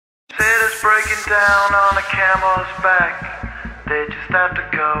breaking down on a camel's back. They just have to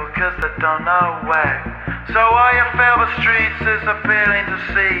go cause they don't know whack. So all your favorite streets is appealing to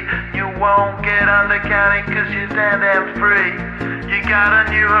see. You won't get undercounted cause you're damn free. You got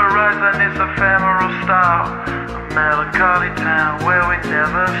a new horizon, it's ephemeral style. A melancholy town where we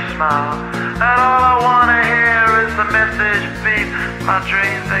never smile. And all I wanna hear is the message beat. My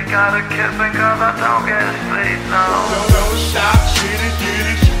dreams, they gotta kiss me cause I don't get to sleep, no. Don't stop, get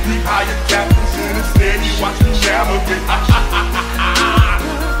it, leave higher captains in the steady, watch me navigate.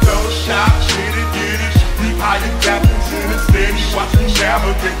 Don't stop, get it, leave higher captains in the steady, watch me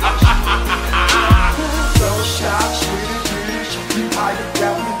navigate. Don't stop, get it, leave higher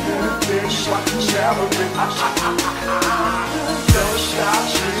captains in the steady, watch me navigate. Don't stop,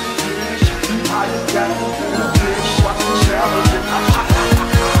 get it, leave higher captains in the steady, watch me navigate.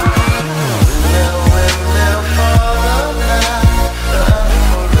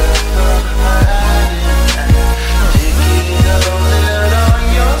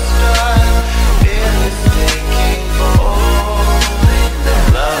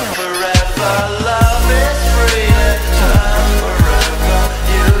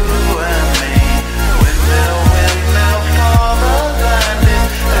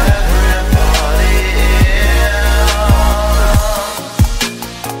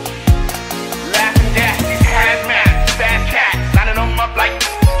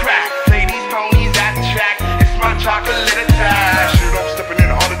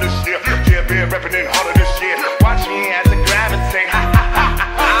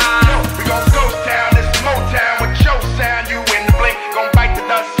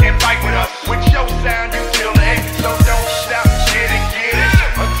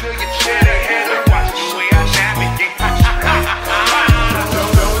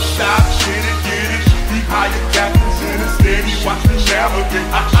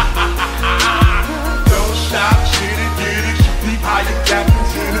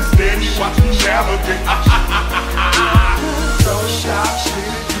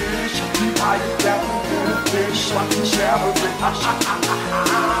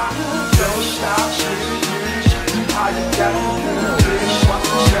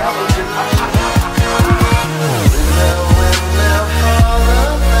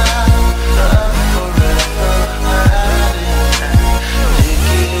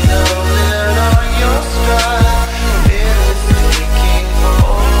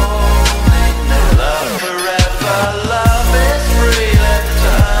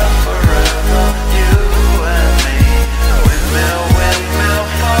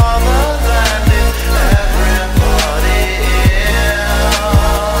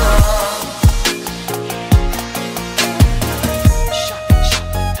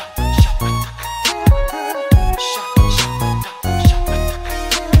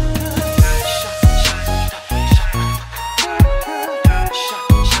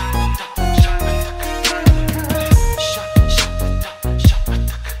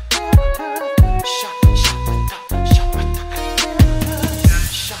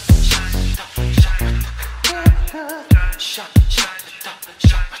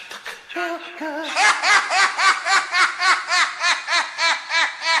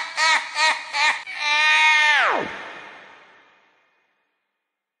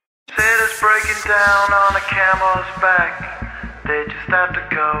 Breaking down on a camel's back. They just have to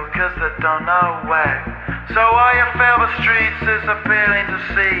go cause they don't know whack. So all your favorite streets is appealing to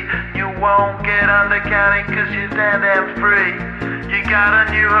see. You won't get undercounted cause you're damn free. You got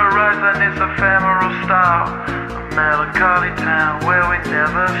a new horizon, it's ephemeral style. A melancholy town where we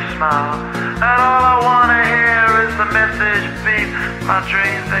never smile. And all I wanna hear is the message beat. My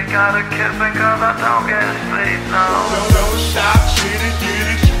dreams, they gotta kiss me cause I don't get to sleep, no. Don't stop, get it,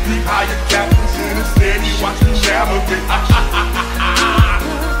 leave higher captains in the steady, watch me navigate.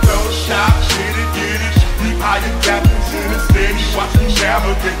 Don't stop, get it, leave higher captains in the steady, watch me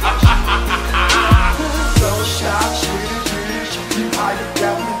navigate. Don't stop, get it, leave higher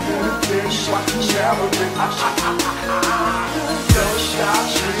captains in the steady, watch me navigate. Don't stop,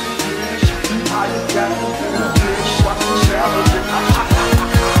 get it, leave higher captains in the steady, watch me navigate.